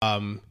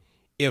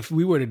if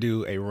we were to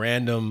do a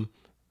random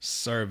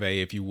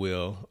survey, if you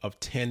will, of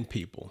 10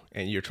 people,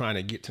 and you're trying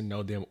to get to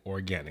know them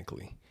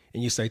organically,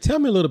 and you say, tell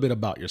me a little bit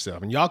about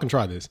yourself, and y'all can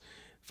try this.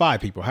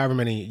 5 people, however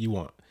many you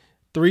want.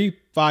 3,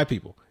 5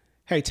 people.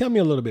 Hey, tell me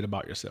a little bit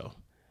about yourself.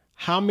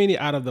 How many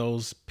out of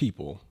those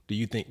people do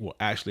you think will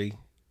actually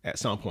at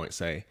some point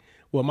say,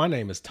 well, my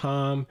name is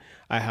Tom.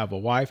 I have a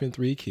wife and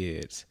 3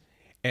 kids.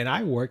 And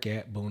I work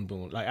at Boon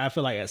Boon. Like, I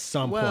feel like at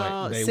some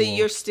point they will.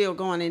 You're still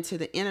going into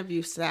the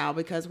interview style,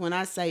 because when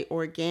I say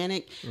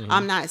organic,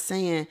 I'm not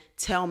saying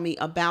tell me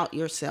about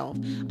yourself.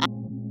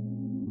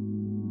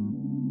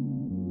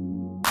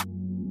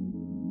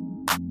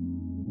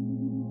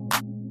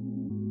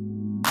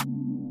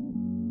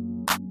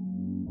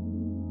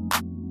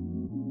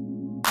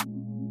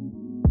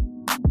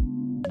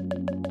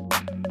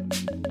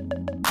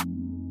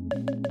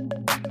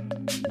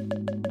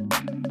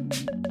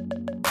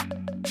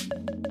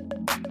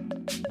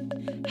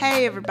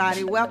 Hey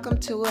everybody, welcome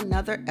to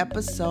another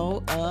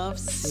episode of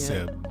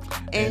Sip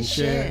and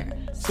Share.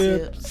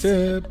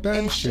 Sip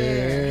and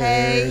share.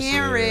 Hey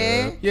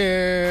Henry.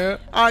 Yeah.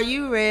 Are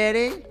you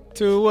ready?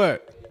 To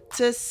what?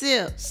 To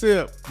sip.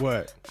 Sip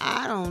what?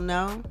 I don't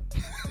know.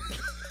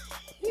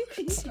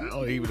 I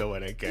don't even know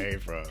where that came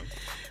from.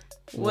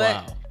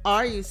 What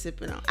are you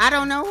sipping on? I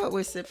don't know what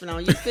we're sipping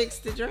on. You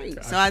fixed the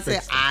drink. So I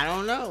said, I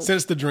don't know.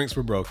 Since the drinks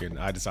were broken,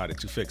 I decided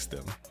to fix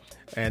them.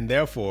 And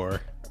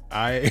therefore,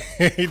 I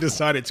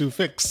decided to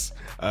fix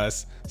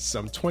us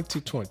some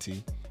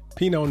 2020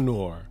 Pinot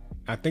Noir.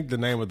 I think the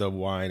name of the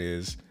wine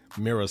is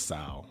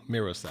Mirasol.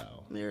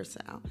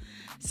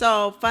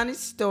 So, funny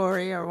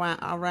story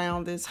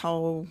around this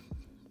whole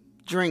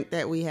drink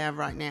that we have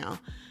right now.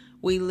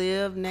 We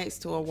live next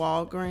to a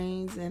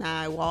Walgreens, and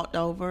I walked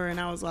over and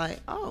I was like,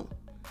 oh,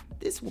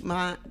 this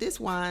wine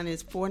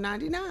is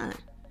 $4.99.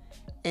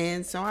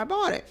 And so I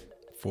bought it.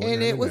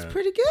 And it was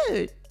pretty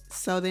good.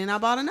 So then I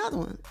bought another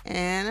one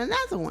and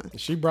another one.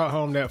 She brought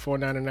home that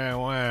 $4.99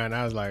 wine.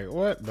 I was like,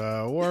 what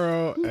the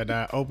world? And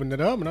I opened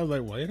it up and I was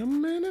like, wait a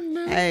minute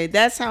now. Hey,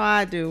 that's how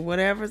I do.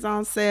 Whatever's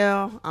on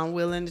sale, I'm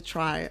willing to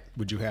try it.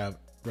 Would you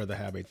rather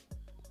have a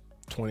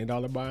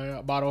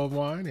 $20 bottle of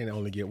wine and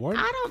only get one?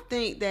 I don't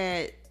think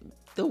that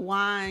the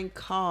wine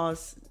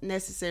costs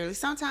necessarily.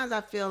 Sometimes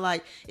I feel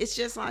like it's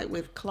just like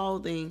with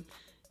clothing.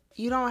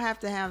 You don't have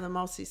to have the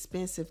most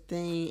expensive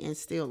thing and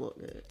still look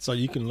good. So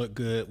you can look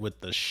good with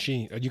the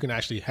sheen. Or you can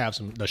actually have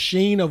the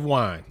sheen of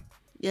wine.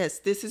 Yes,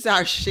 this is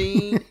our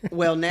sheen.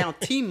 Well, now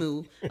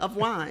Temu of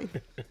wine.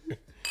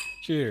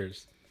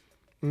 Cheers.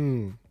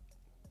 I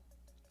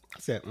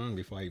said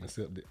before I even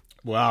sipped it.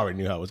 Well, I already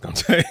knew how it was going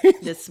to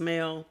taste. The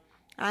smell.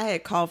 I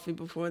had coffee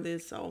before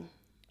this, so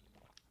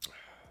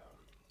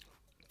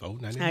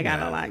 $4.99. I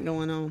got a lot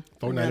going on.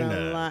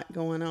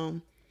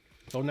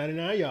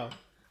 $4.99, y'all.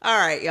 All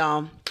right,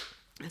 y'all.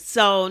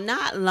 So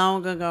not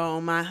long ago,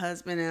 my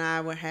husband and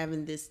I were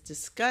having this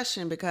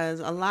discussion because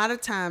a lot of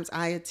times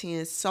I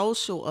attend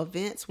social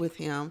events with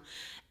him,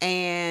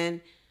 and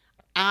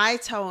I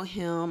told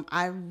him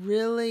I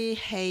really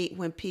hate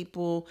when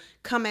people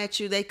come at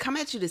you. They come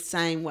at you the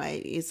same way.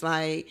 It's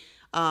like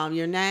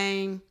your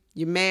name,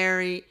 you're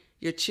married,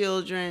 your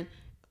children,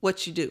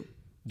 what you do.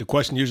 The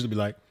question usually be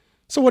like,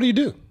 so what do you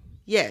do?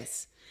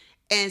 Yes.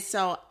 And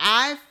so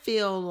I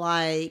feel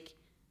like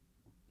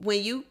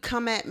when you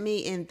come at me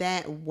in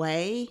that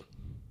way,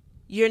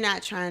 you're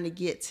not trying to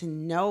get to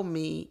know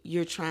me.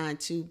 You're trying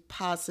to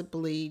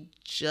possibly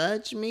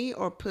judge me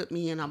or put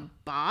me in a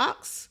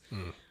box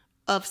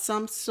of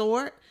some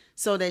sort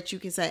so that you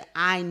can say,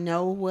 I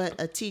know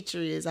what a teacher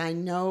is. I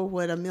know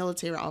what a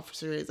military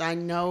officer is. I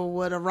know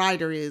what a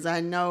writer is.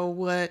 I know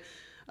what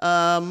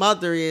a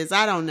mother is.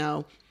 I don't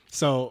know.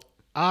 So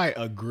I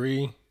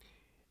agree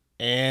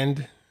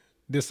and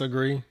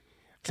disagree.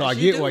 So I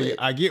get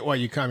where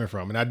you're coming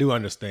from, and I do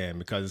understand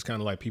because it's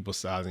kind of like people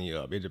sizing you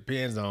up. It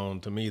depends on,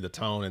 to me, the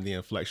tone and the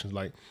inflections.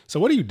 Like, so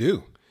what do you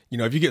do? You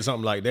know, if you get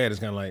something like that, it's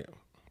kind of like,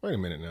 wait a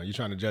minute now, you're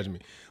trying to judge me.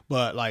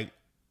 But like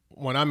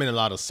when I'm in a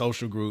lot of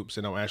social groups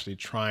and I'm actually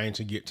trying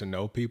to get to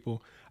know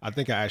people, I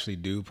think I actually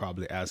do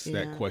probably ask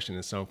that question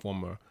in some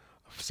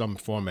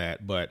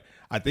format, but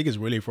I think it's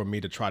really for me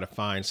to try to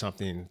find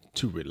something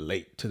to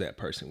relate to that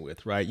person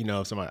with, right? You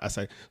know, if I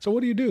say, so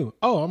what do you do?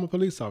 Oh, I'm a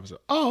police officer.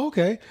 Oh,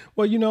 okay.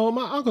 Well, you know,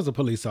 my uncle's a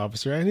police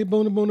officer and he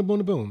boom, boom,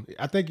 boom, boom.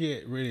 I think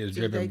it really is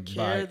driven by intent. Do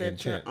they care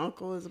that your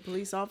uncle is a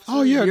police officer?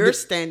 Oh, yeah. You're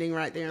standing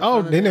right there in front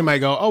of them. Then they might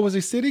go, oh, was he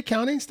city,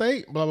 county,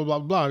 state, blah, blah, blah,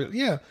 blah.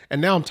 Yeah. And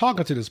now I'm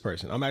talking to this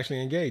person. I'm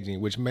actually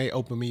engaging, which may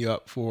open me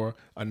up for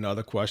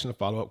another question, a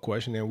follow-up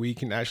question, and we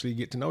can actually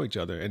get to know each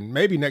other. And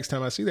maybe next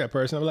time I see that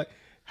person, I'm like,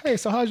 hey,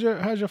 so how's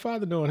your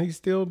father doing? He's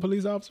still a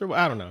police officer? Well,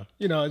 I don't know.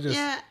 You know, just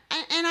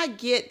and I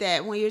get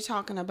that when you're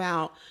talking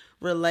about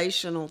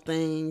relational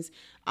things.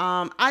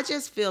 I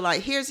just feel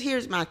like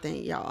here's my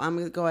thing, y'all. I'm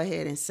gonna go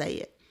ahead and say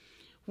it.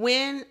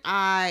 When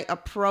I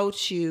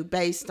approach you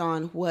based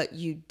on what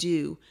you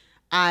do,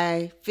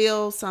 I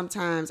feel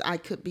sometimes I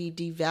could be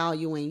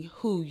devaluing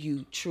who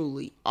you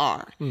truly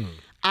are.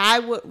 I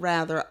would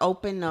rather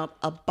open up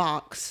a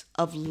box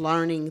of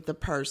learning the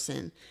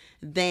person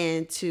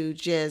than to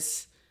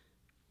just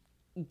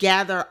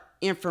gather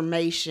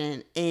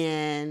information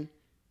and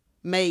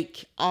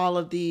make all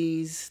of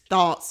these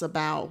thoughts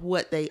about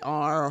what they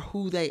are or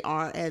who they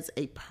are as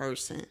a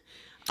person.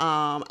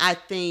 I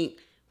think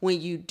when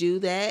you do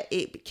that,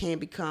 it can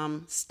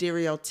become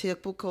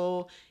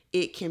stereotypical.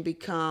 It can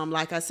become,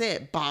 like I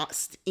said,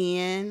 boxed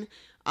in.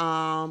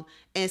 And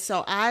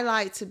so I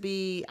like to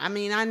be, I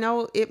mean, I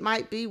know it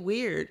might be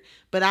weird,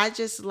 but I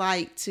just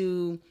like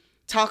to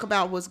talk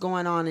about what's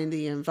going on in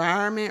the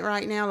environment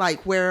right now,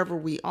 like wherever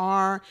we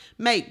are,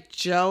 make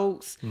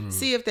jokes,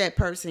 see if that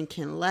person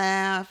can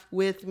laugh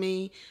with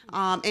me,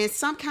 in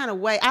some kind of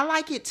way. I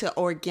like it to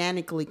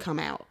organically come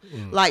out.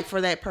 Like for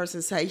that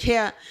person to say,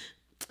 yeah,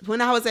 when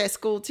I was at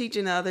school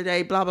teaching the other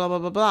day, blah, blah, blah,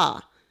 blah,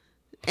 blah.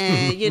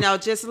 And,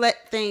 just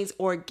let things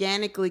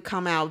organically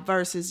come out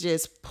versus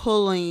just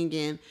pulling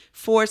and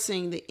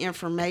forcing the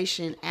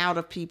information out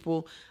of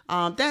people.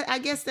 I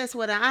guess that's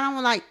what I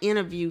don't like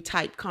interview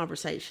type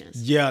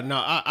conversations. Yeah,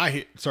 no, I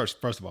hear,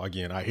 first of all,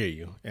 again, I hear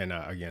you. And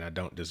again, I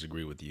don't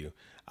disagree with you.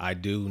 I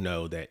do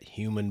know that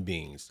human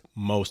beings,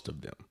 most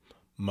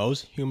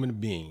human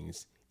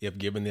beings, if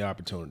given the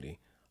opportunity,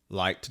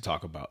 like to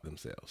talk about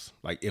themselves,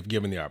 like if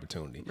given the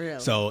opportunity.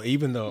 Really? So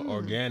even the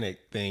organic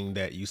thing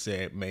that you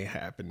said may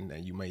happen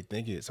and you may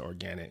think it's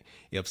organic,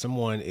 if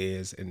someone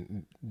is,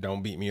 and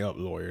don't beat me up,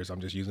 lawyers,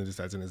 I'm just using this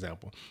as an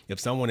example. If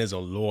someone is a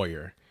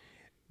lawyer,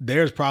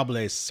 there's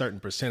probably a certain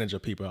percentage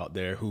of people out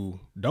there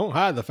who don't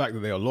hide the fact that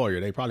they're a lawyer.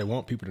 They probably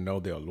want people to know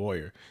they're a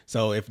lawyer.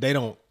 So if they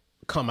don't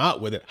come out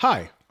with it,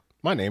 hi,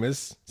 my name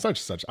is such and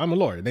such, I'm a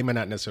lawyer. They may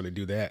not necessarily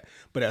do that.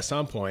 But at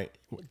some point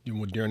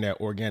during that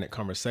organic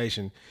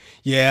conversation,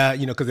 yeah,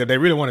 because if they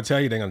really want to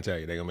tell you, they're going to tell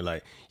you. They're going to be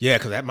like, yeah,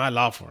 because at my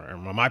law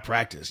firm or my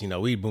practice,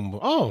 we boom, boom.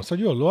 Oh, so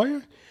you're a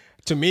lawyer?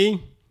 To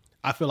me,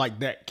 I feel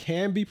like that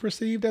can be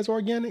perceived as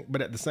organic.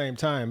 But at the same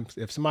time,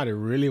 if somebody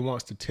really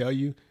wants to tell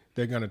you,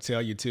 they're going to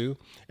tell you too.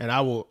 And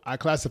I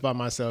classify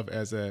myself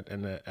as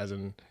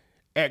an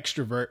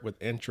extrovert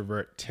with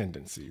introvert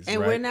tendencies.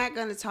 And right? we're not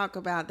going to talk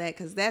about that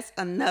because that's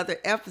another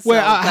episode.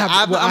 Well, I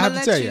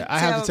have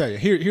to tell you.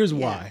 Here's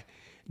why.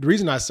 The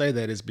reason I say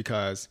that is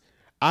because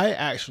I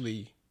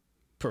actually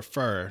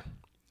prefer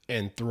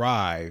and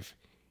thrive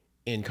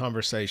in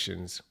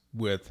conversations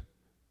with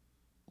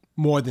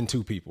more than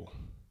two people.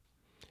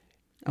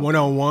 Okay.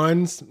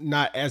 One-on-ones,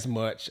 not as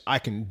much. I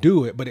can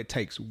do it, but it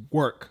takes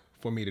work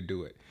for me to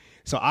do it.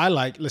 So I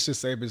like, let's just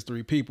say if it's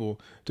three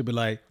people, to be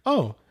like,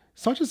 oh,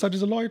 such and such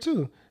is a lawyer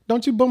too.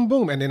 Don't you boom,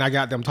 boom. And then I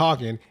got them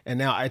talking and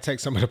now I take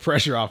some of the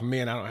pressure off of me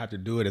and I don't have to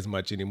do it as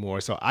much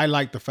anymore. So I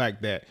like the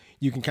fact that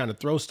you can kind of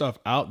throw stuff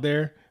out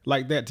there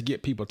like that to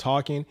get people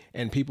talking,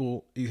 and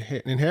people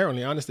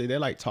inherently, honestly, they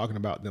like talking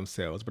about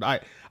themselves.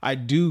 But I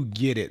do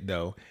get it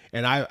though.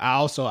 And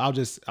I'll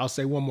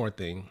say one more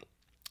thing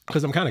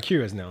because I'm kind of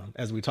curious now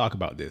as we talk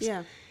about this.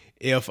 Yeah.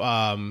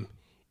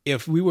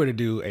 If we were to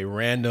do a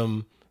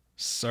random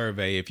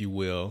survey, if you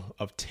will,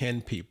 of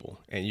 10 people,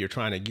 and you're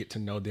trying to get to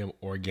know them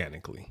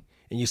organically,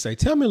 and you say,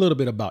 tell me a little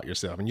bit about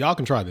yourself, and y'all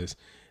can try this,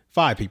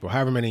 5 people,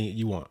 however many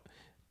you want,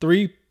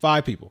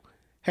 5 people.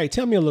 Hey,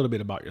 tell me a little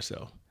bit about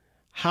yourself.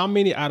 How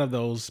many out of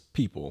those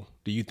people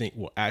do you think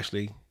will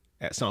actually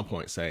at some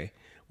point say,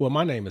 well,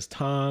 my name is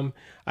Tom,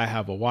 I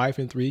have a wife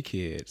and 3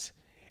 kids,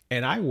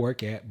 and I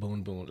work at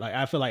boom, boom. Like,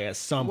 I feel like at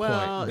some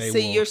point they will.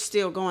 You're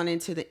still going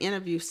into the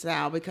interview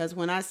style, because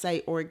when I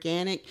say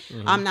organic,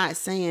 I'm not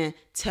saying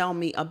tell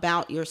me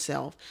about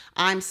yourself.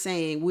 I'm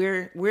saying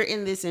we're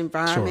in this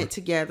environment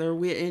together.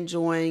 We're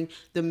enjoying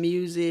the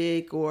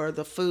music or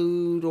the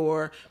food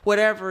or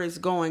whatever is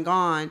going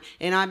on.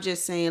 And I'm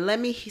just saying, let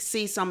me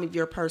see some of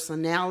your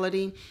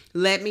personality.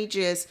 Let me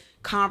just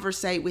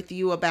conversate with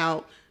you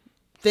about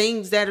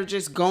things that are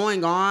just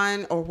going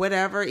on or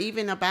whatever,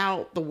 even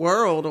about the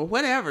world or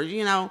whatever,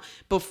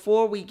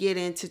 before we get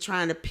into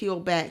trying to peel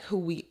back who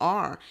we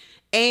are.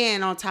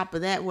 And on top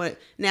of that,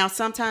 now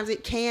sometimes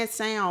it can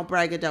sound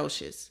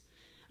braggadocious.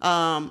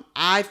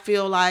 I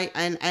feel like,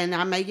 and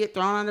I may get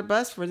thrown on the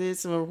bus for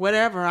this or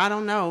whatever, I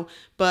don't know,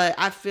 but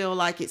I feel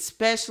like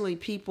especially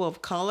people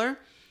of color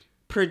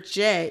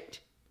project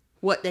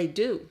what they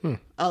do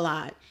a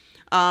lot.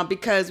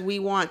 Because we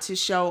want to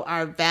show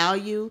our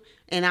value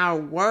and our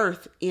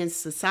worth in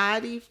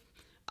society.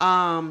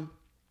 And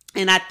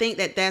I think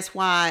that's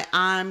why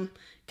I'm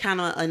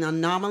kind of an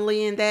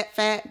anomaly in that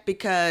fact,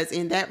 because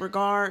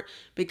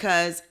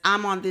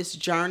I'm on this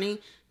journey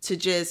to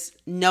just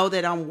know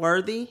that I'm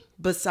worthy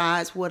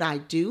besides what I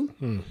do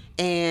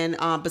and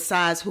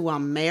besides who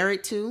I'm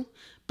married to,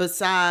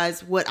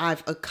 besides what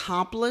I've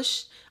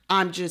accomplished.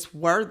 I'm just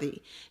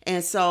worthy.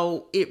 And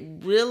so it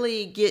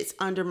really gets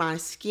under my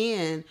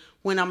skin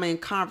when I'm in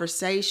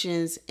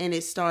conversations and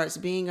it starts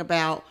being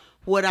about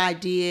what I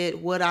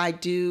did, what I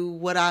do,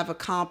 what I've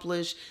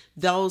accomplished,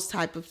 those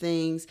type of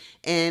things.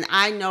 And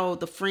I know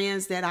the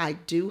friends that I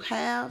do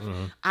have,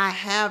 I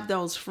have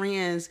those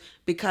friends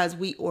because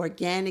we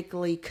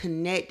organically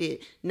connected,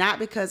 not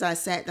because I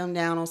sat them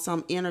down on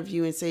some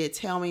interview and said,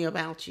 tell me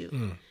about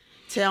you.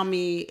 Tell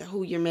me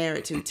who you're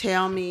married to.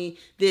 Tell me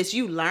this.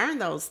 You learn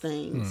those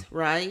things,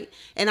 right?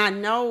 And I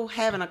know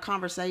having a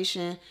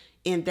conversation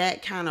in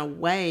that kind of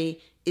way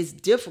is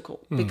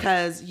difficult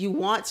because you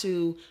want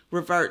to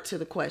revert to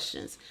the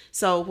questions.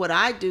 So what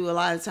I do a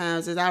lot of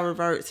times is I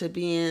revert to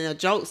being a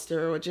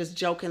jokester or just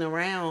joking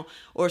around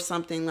or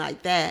something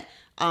like that.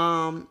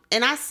 And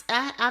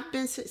I've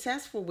been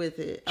successful with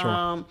it.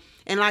 Sure.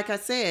 And like I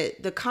said,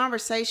 the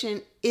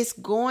conversation is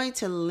going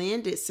to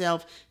lend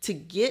itself to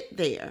get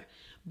there.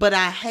 But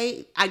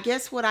I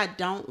guess what I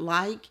don't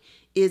like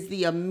is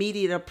the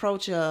immediate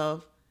approach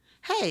of,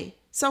 hey,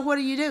 so what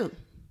do you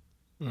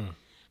do?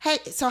 Hey,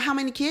 so how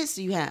many kids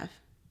do you have?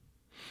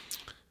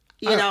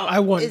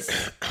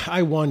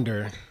 I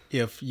wonder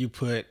if you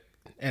put,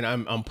 and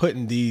I'm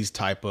putting these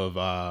type of,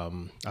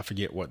 I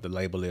forget what the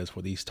label is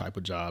for these type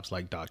of jobs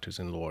like doctors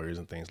and lawyers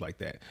and things like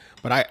that.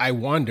 But I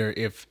wonder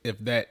if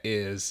that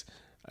is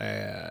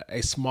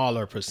a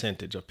smaller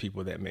percentage of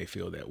people that may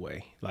feel that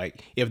way.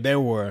 Like if there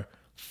were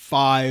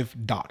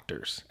 5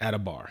 doctors at a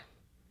bar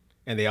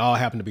and they all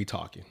happen to be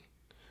talking,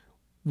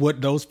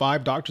 would those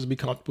 5 doctors be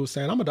comfortable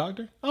saying, I'm a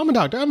doctor, I'm a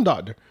doctor, I'm a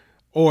doctor?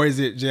 Or is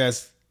it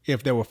just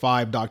if there were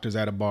 5 doctors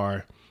at a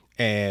bar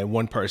and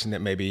one person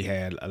that maybe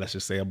had, let's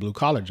just say, a blue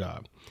collar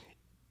job,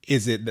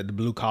 is it that the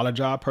blue collar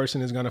job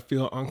person is going to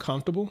feel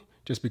uncomfortable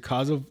just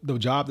because of the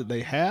job that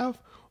they have?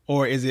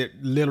 Or is it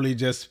literally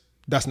just,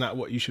 that's not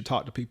what you should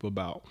talk to people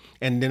about?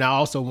 And then I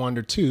also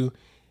wonder too,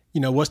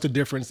 what's the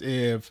difference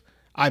if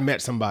I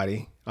met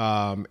somebody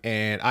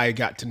and I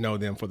got to know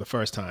them for the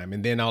first time,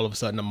 and then all of a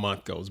sudden a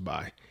month goes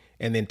by,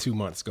 and then 2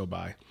 months go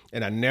by,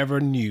 and I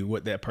never knew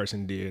what that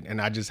person did, and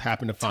I just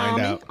happened to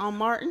find out.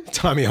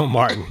 Tommy on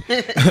Martin.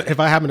 If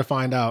I happen to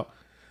find out,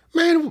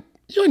 man,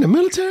 you're in the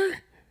military?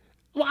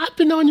 Well, I've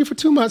been on you for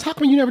 2 months. How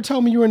come you never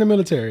told me you were in the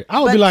military?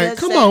 I would be like,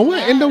 come on,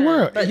 what in the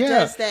world? But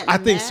does that I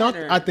think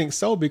matter? I think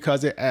so,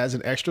 because it adds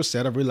an extra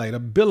set of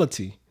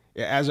relatability.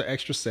 It adds an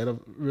extra set of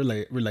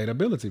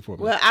relatability for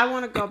me. Well, I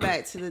want to go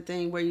back to the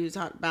thing where you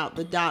talked about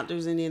the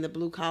doctors and then the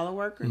blue collar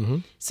worker.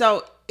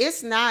 So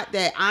it's not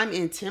that I'm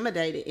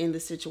intimidated in the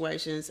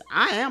situations.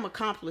 I am an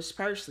accomplished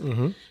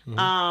person.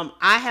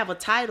 I have a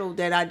title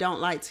that I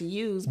don't like to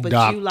use, but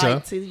Doctor, you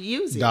like to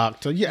use it.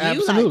 Doctor, yeah, You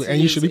absolutely, like to and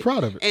you use should be it.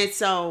 proud of it. And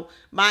so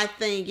my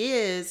thing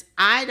is,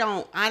 I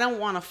don't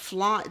want to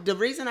flaunt. The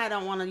reason I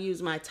don't want to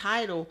use my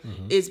title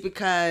is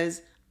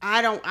because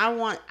I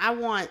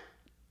want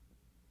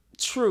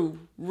true,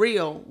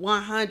 real,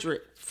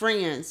 100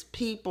 friends,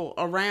 people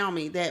around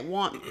me that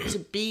want to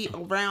be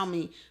around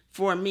me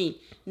for me,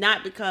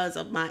 not because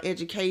of my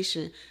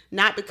education,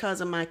 not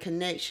because of my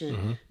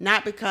connection,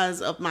 not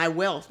because of my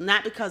wealth,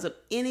 not because of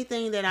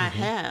anything that I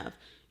have,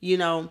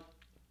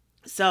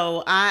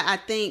 So I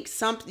think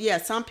some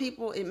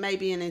people, it may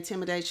be an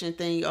intimidation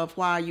thing of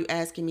why are you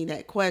asking me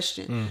that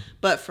question?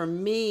 But for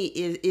me,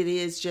 it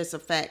is just a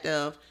fact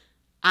of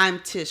I'm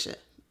Tisha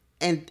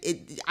and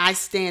I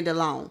stand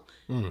alone.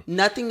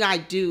 Nothing I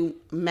do,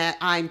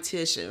 I'm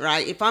Tisha,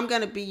 right? If I'm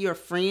going to be your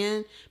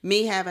friend,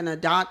 me having a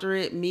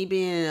doctorate, me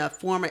being a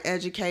former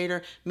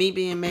educator, me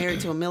being married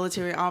to a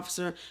military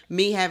officer,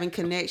 me having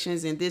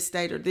connections in this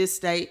state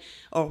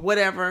or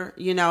whatever,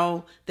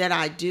 that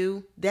I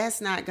do,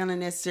 that's not going to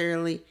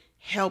necessarily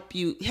help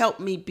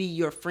me be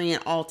your friend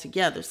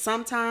altogether.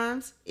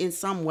 Sometimes, in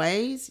some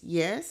ways,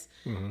 yes,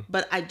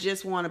 but I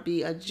just want to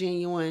be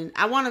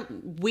I want to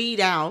weed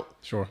out.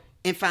 Sure.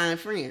 And find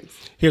friends.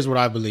 Here's what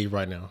I believe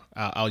right now.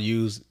 I'll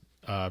use,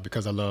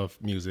 because I love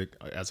music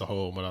as a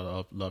whole, but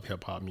I love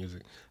hip hop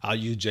music. I'll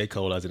use J.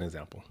 Cole as an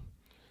example.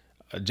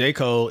 J.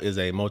 Cole is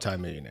a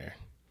multimillionaire.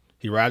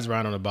 He rides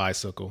around on a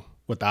bicycle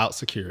without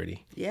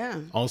security.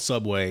 Yeah. On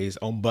subways,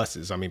 on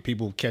buses. I mean,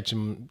 people catch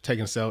him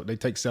they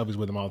take selfies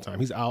with him all the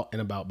time. He's out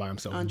and about by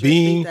himself.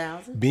 Andre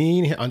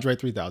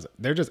 3000.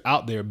 They're just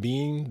out there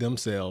being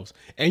themselves.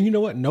 And you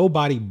know what?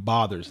 Nobody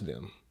bothers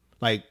them.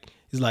 Like,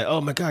 it's like,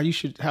 oh my God, you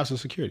should have some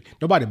security.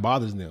 Nobody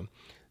bothers them.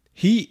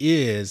 He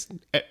is,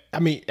 I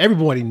mean,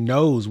 everybody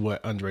knows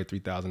what Andre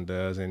 3000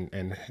 does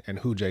and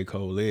who J.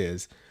 Cole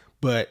is,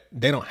 but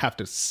they don't have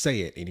to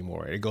say it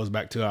anymore. It goes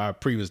back to our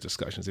previous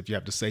discussions. If you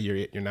have to say you're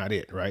it, you're not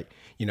it, right?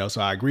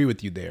 So I agree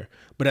with you there.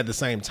 But at the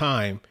same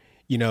time,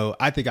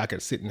 I think I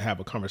could sit and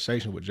have a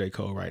conversation with J.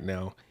 Cole right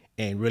now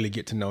and really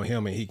get to know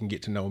him, and he can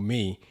get to know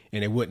me,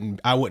 and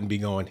I wouldn't be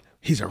going,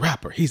 he's a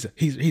rapper,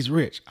 he's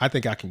rich. I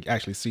think I can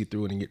actually see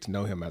through it and get to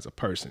know him as a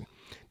person.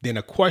 Then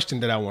a question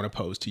that I want to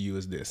pose to you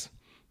is this: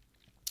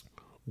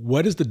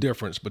 what is the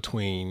difference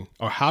between,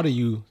 or how do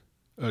you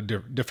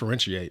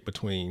differentiate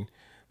between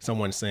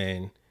someone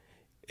saying,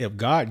 if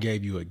God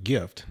gave you a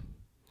gift,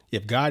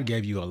 if God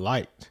gave you a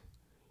light,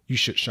 you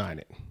should shine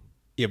it.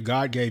 If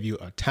God gave you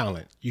a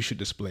talent, you should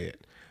display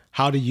it.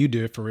 How do you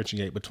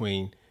differentiate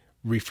between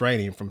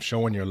refraining from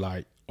showing your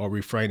light or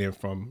refraining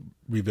from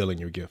revealing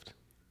your gift?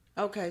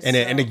 Okay.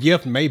 And the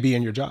gift may be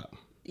in your job.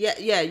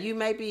 Yeah.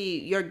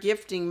 Your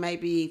gifting may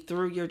be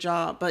through your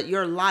job, but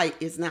your light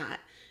is not.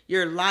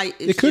 Your light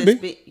is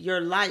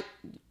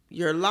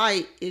your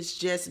light is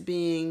just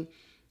being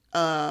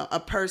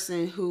a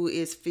person who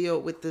is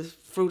filled with the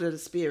fruit of the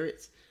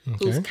spirits,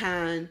 who's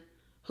kind,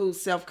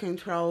 who's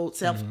self-controlled,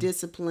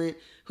 self-disciplined,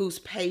 who's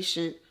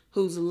patient,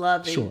 who's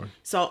loving. Sure.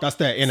 So that's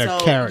that inner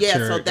character. Yeah,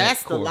 so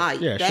that's the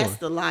light. Yeah, that's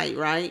the light,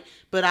 right?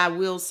 But I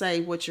will say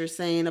what you're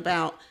saying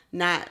about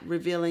not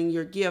revealing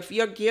your gift.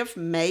 Your gift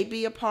may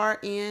be a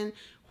part in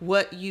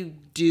what you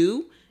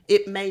do.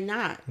 It may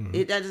not.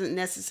 It doesn't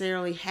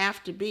necessarily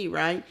have to be,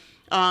 right?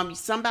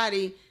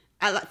 Somebody,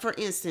 for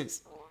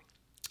instance,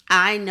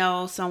 I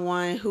know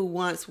someone who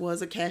once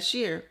was a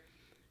cashier.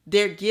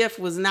 Their gift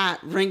was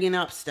not ringing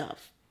up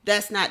stuff.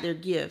 That's not their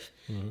gift.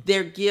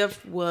 Their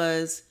gift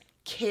was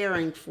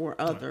caring for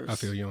others. I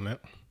feel you on that.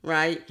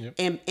 Right?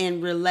 Yep.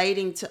 And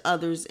relating to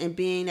others and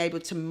being able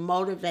to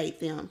motivate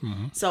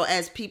them. So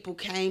as people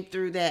came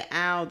through that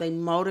aisle, they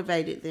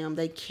motivated them.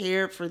 They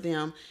cared for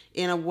them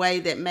in a way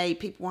that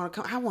made people want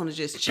to come. I want to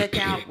just check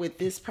out with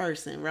this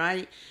person,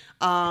 right?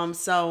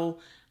 So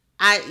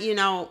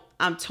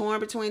I'm torn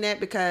between that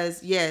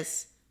because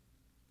yes,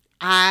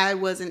 I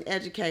was an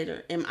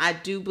educator and I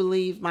do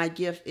believe my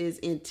gift is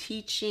in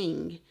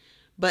teaching,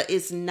 but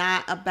it's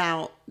not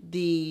about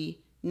the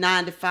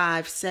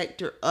 9-to-5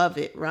 sector of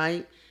it,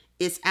 right?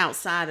 It's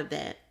outside of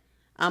that.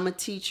 I'm a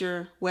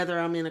teacher, whether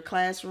I'm in a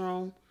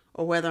classroom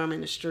or whether I'm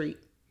in the street.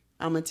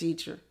 I'm a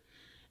teacher.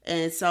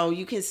 And so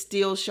you can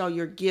still show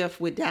your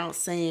gift without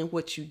saying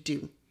what you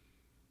do.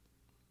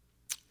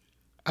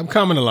 I'm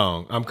coming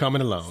along.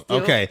 Still?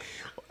 Okay.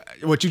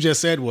 What you just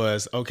said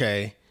was,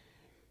 okay,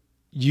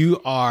 you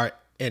are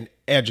an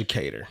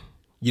educator.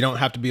 You don't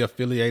have to be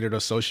affiliated or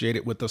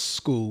associated with a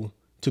school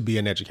to be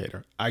an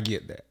educator. I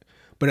get that.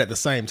 But at the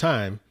same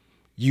time,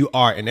 you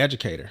are an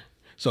educator.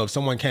 So if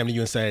someone came to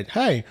you and said,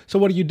 hey, so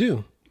what do you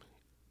do?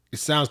 It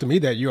sounds to me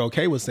that you're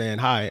okay with saying,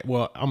 hi,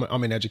 well,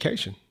 I'm in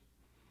education,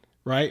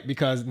 right?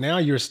 Because now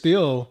you're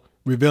still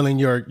revealing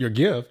your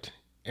gift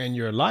and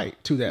your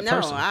light to that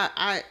person. No,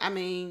 I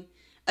mean,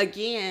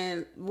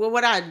 again, well,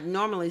 what I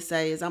normally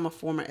say is I'm a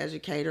former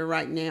educator.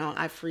 Right now,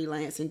 I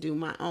freelance and do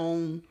my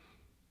own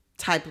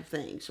type of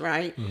things,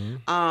 right?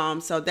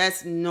 So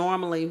that's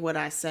normally what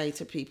I say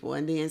to people.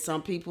 And then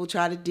some people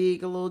try to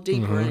dig a little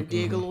deeper and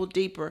dig a little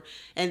deeper.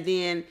 And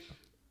then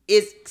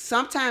it's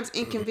sometimes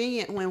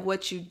inconvenient when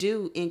what you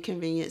do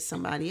inconvenience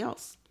somebody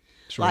else.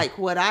 Sure. Like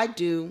what I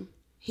do,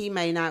 he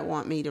may not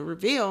want me to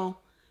reveal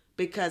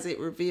because it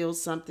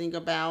reveals something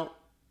about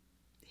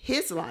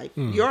his life,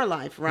 your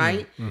life,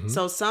 right?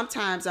 So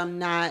sometimes I'm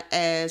not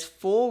as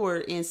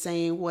forward in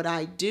saying what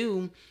I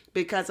do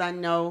because I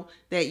know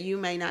that you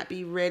may not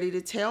be ready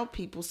to tell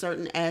people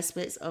certain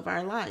aspects of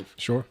our life.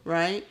 Sure.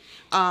 Right?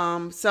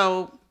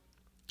 So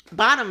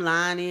bottom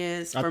line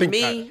is, for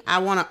me, I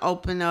want to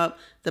open up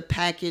the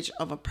package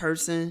of a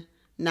person,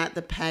 not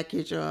the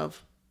package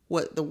of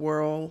what the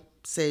world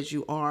says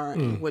you are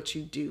and what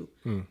you do.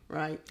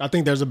 Right? I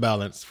think there's a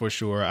balance for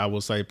sure. I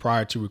will say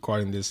prior to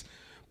recording this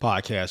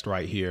podcast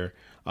right here,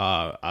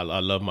 I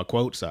love my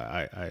quotes.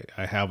 I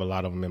have a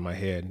lot of them in my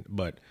head,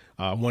 but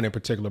one in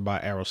particular by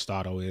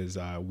Aristotle is,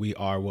 we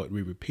are what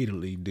we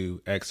repeatedly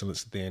do.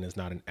 Excellence then is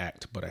not an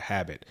act, but a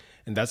habit.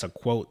 And that's a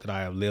quote that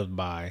I have lived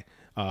by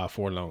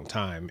for a long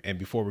time. And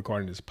before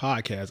recording this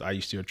podcast, I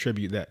used to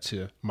attribute that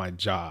to my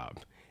job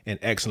and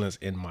excellence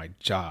in my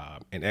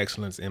job and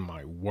excellence in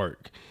my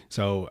work.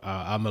 So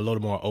I'm a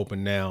little more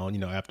open now,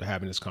 after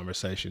having this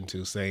conversation,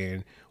 to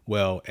saying,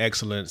 well,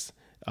 excellence,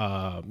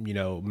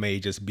 may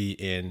just be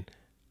in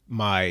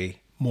my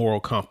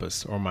moral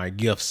compass or my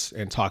gifts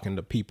and talking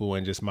to people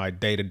and just my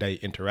day-to-day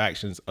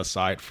interactions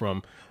aside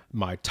from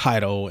my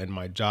title and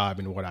my job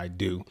and what I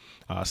do.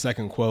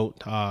 Second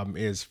quote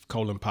is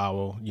Colin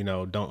Powell,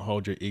 don't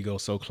hold your ego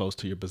so close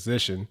to your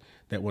position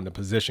that when the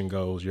position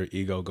goes, your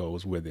ego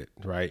goes with it,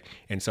 right?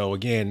 And so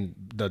again,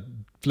 the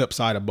flip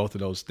side of both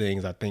of those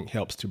things, I think,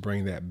 helps to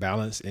bring that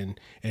balance. And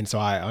so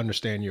I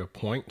understand your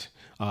point,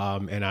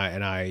 and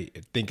I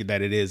think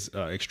that it is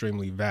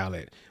extremely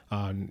valid.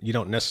 You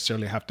don't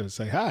necessarily have to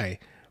say, hi,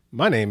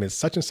 my name is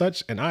such and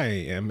such, and I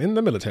am in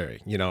the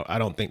military. I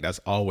don't think that's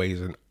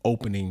always an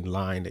opening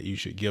line that you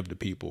should give to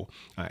people.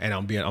 And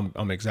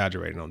I'm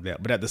exaggerating on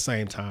that. But at the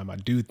same time, I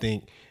do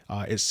think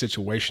it's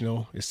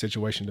situational. It's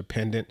situation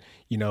dependent.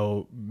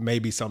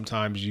 Maybe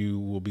sometimes you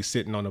will be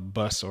sitting on a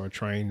bus or a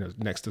train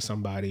next to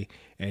somebody,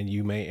 and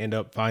you may end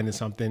up finding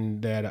something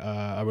that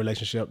a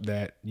relationship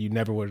that you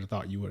never would have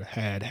thought you would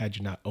have had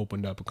you not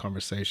opened up a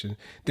conversation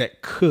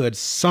that could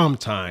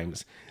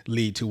sometimes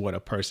lead to what a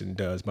person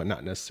does, but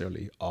not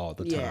necessarily all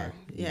the time.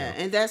 Yeah.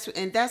 And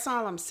that's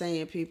all I'm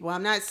saying, people.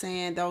 I'm not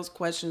saying those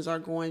questions are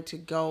going to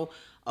go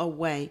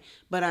away,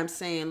 but I'm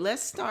saying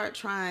let's start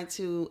trying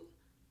to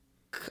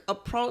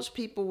approach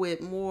people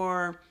with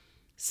more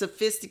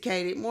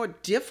sophisticated, more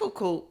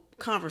difficult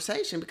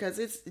conversation, because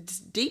it's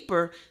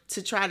deeper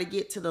to try to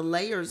get to the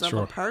layers of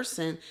a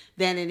person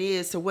than it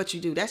is to what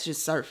you do. That's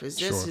just surface.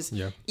 That's just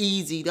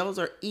easy. Those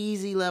are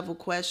easy level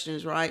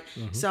questions, right?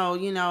 So,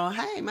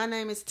 hey, my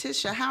name is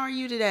Tisha. How are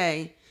you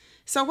today?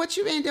 So what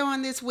you been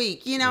doing this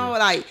week?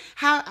 Like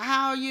how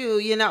are you?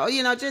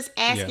 Just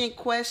asking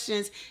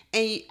questions.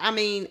 And I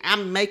mean,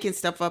 I'm making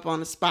stuff up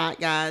on the spot,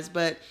 guys,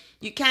 but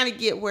you kind of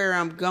get where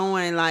I'm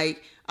going.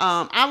 Like,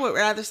 I would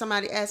rather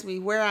somebody ask me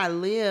where I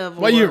live.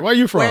 Where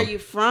you from? Where you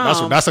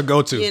from? That's a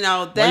go-to.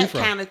 That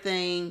kind of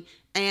thing.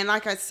 And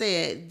like I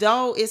said,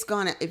 though it's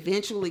going to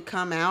eventually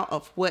come out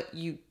of what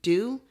you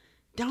do,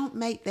 don't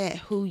make that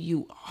who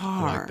you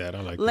are. I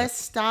like that. Let's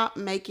stop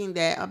making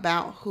that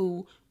about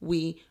who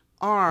we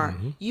are.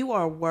 Mm-hmm. You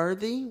are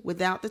worthy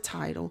without the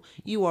title.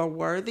 You are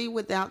worthy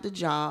without the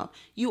job.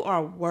 You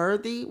are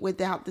worthy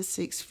without the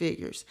 6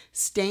 figures.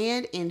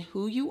 Stand in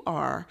who you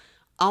are,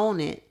 own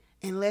it,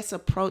 and let's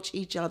approach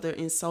each other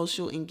in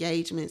social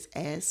engagements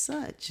as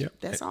such. Yep.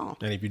 That's all.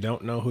 And if you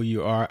don't know who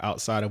you are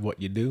outside of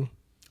what you do,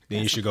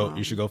 then you should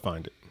go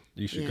find it.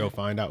 You should go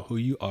find out who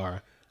you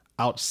are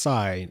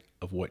outside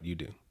of what you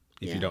do.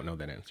 If you don't know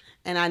that answer.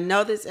 And I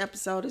know this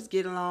episode is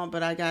getting long,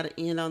 but I got to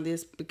end on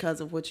this because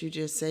of what you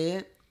just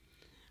said.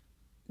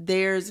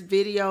 There's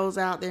videos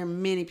out there.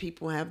 Many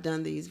people have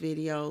done these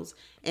videos.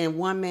 And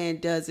one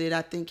man does it.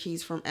 I think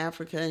he's from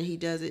Africa. And he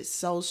does it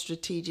so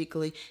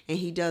strategically. And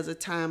he does a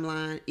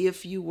timeline.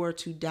 If you were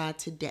to die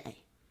today.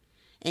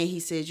 And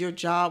he says your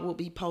job will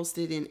be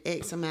posted in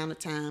X amount of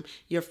time.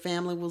 Your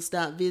family will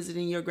stop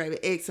visiting your grave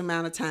X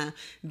amount of time.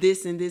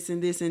 This and this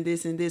and this and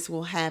this and this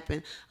will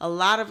happen. A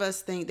lot of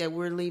us think that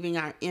we're leaving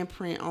our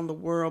imprint on the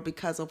world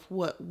because of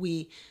what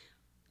we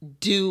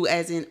do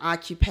as in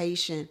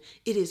occupation.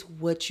 It is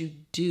what you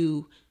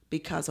do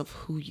because of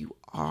who you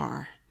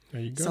are.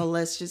 There you go. So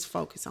let's just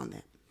focus on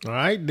that. All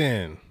right,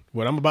 then.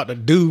 What I'm about to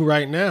do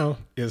right now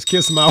is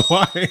kiss my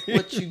wife.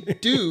 What you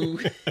do...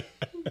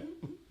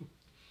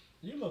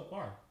 You look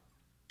far.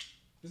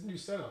 This new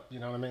setup, you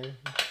know what I mean?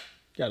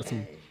 Got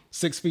some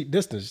 6 feet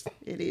distance.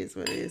 It is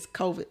what it is.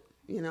 COVID,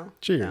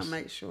 Cheers. Gotta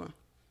make sure.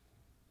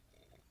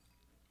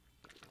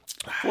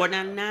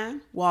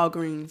 $4.99,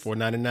 Walgreens.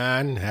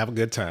 $4.99. Have a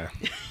good time.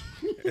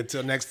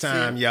 Until next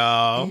time,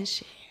 y'all. And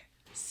share.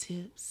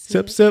 Sip,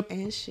 sip, sip,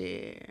 and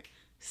share.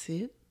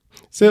 Sip,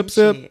 sip,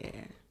 sip.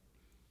 Share.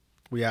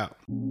 We out.